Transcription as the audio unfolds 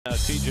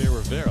TJ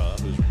Rivera,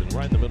 who's been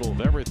right in the middle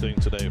of everything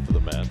today for the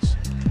Mets.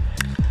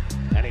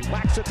 And he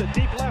whacks it to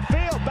deep left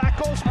field.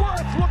 Back goes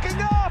Worth,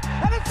 looking up,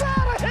 and it's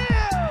out of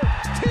here!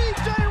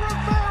 TJ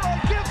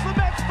Rivera gives the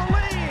Mets the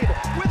lead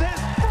with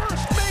his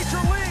first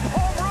Major League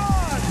home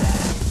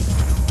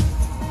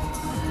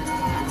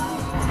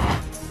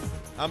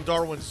run! I'm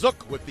Darwin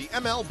Zook with the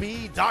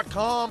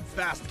MLB.com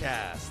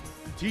FastCast.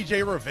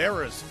 TJ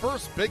Rivera's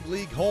first big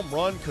league home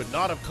run could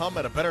not have come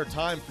at a better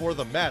time for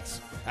the Mets.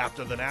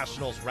 After the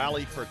Nationals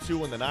rallied for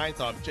two in the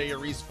ninth off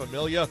Jeurys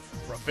Familia,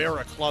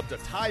 Rivera clubbed a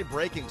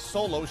tie-breaking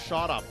solo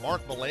shot off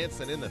Mark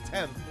Melancon in the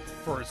 10th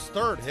for his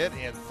third hit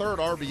and third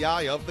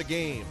RBI of the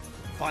game.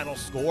 Final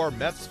score,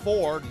 Mets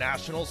 4,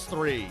 Nationals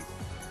 3.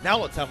 Now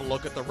let's have a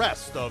look at the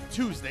rest of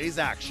Tuesday's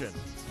action.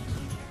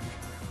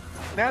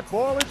 That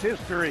ball is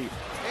history.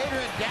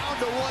 Adrian down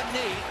to one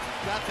knee,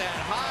 got that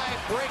high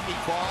breaking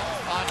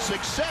ball on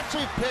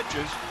successive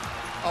pitches,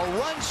 a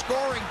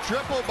run-scoring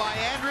triple by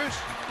Andrus,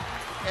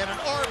 and an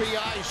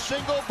RBI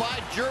single by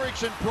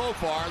Jurickson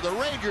Profar. The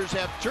Rangers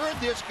have turned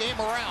this game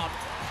around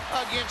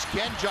against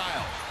Ken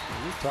Giles.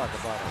 You talk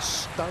about a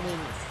stunning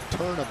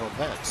turn of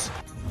events.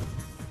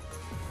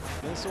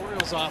 This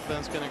Orioles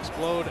offense can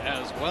explode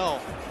as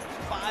well.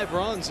 5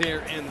 runs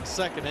here in the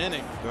second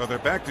inning. So they're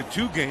back to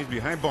 2 games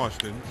behind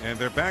Boston, and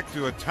they're back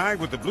to a tie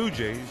with the Blue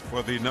Jays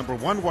for the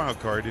 #1 wild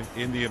card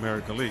in the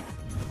American League.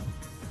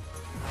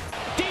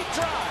 Deep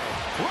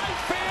drive, right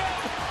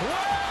field,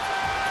 way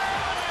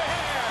out of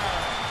here.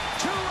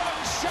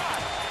 2-run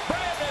shot,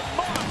 Brandon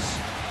Moss.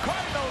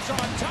 Cardinals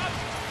on top,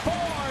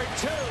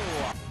 4-2.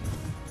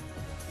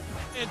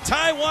 And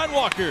Taijuan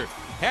Walker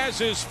has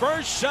his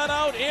first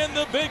shutout in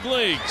the big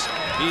leagues.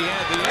 He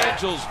had the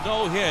Angels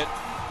no-hit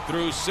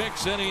through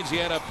 6 innings. He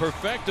had a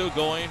perfecto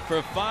going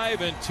for 5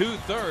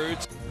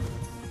 2/3.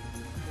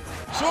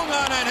 Swung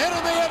on and hit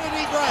in the end,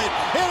 deep right.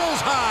 Hit is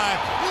high,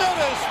 lit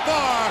is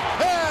far,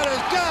 it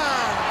is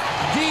gone.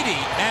 Didi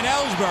and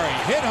Ellsbury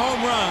hit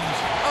home runs,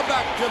 a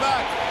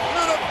back-to-back,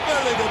 not a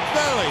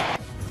belly-to-belly.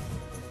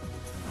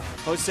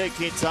 Jose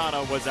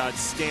Quintana was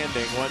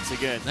outstanding once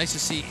again. Nice to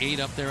see 8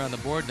 up there on the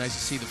board. Nice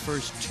to see the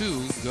first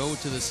 2 go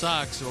to the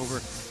Sox over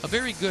a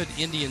very good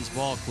Indians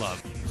ball club.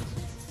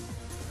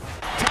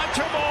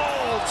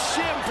 Touchable!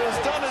 Schimpf has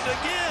done it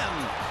again.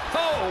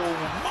 Oh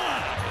my!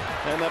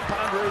 And the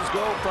Padres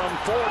go from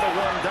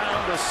 4-1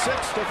 down to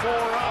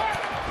 6-4 up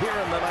here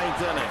in the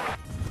 9th inning.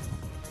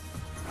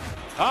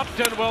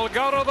 Upton will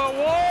go to the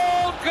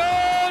wall.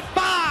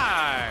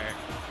 Goodbye!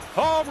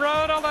 Home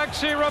run,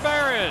 Alexi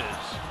Ramirez.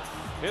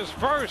 His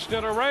first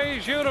in a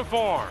Rays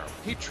uniform.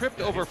 He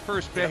tripped over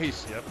first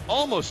base.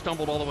 Almost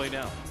stumbled all the way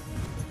down.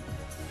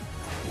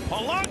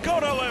 Polanco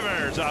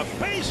delivers a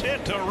base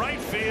hit to right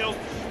field.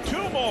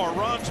 2 more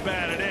runs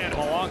batted in.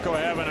 Polanco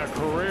having a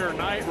career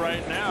night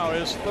right now.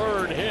 His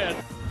 3rd hit.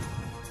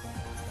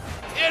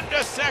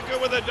 Into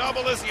second with a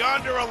double is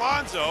Yonder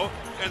Alonso,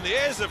 and the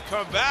A's have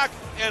come back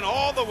and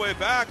all the way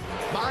back.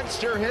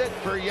 Monster hit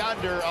for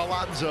Yonder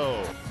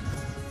Alonso.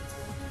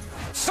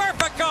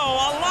 Serpico,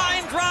 a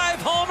line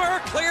drive homer,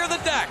 clear the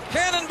deck.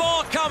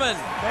 Cannonball coming.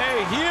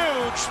 A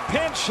huge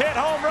pinch hit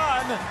home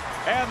run,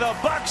 and the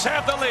Bucks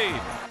have the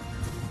lead.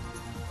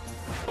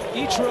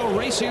 Ichiro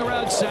racing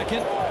around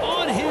second.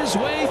 On his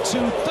way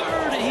to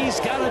third, he's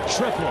got a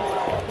triple.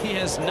 He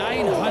has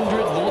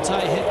 900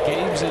 multi-hit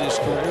games in his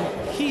career.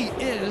 He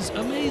is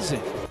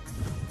amazing.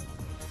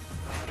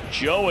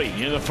 Joey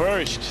in the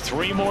first.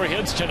 3 more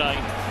hits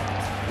tonight.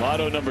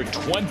 Lotto number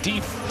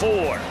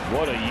 24.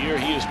 What a year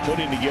he is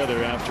putting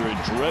together after a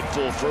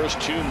dreadful first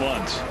 2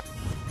 months.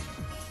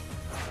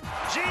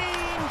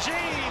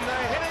 Gene, the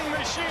hitting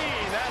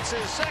machine. That's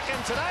his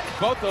 2nd tonight.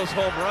 Both those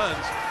home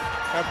runs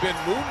have been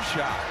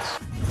moonshots.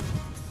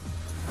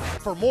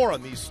 For more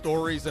on these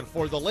stories and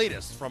for the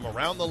latest from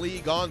around the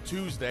league on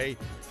Tuesday,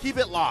 keep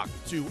it locked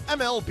to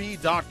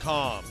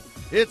MLB.com.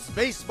 It's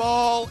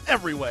baseball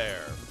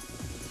everywhere.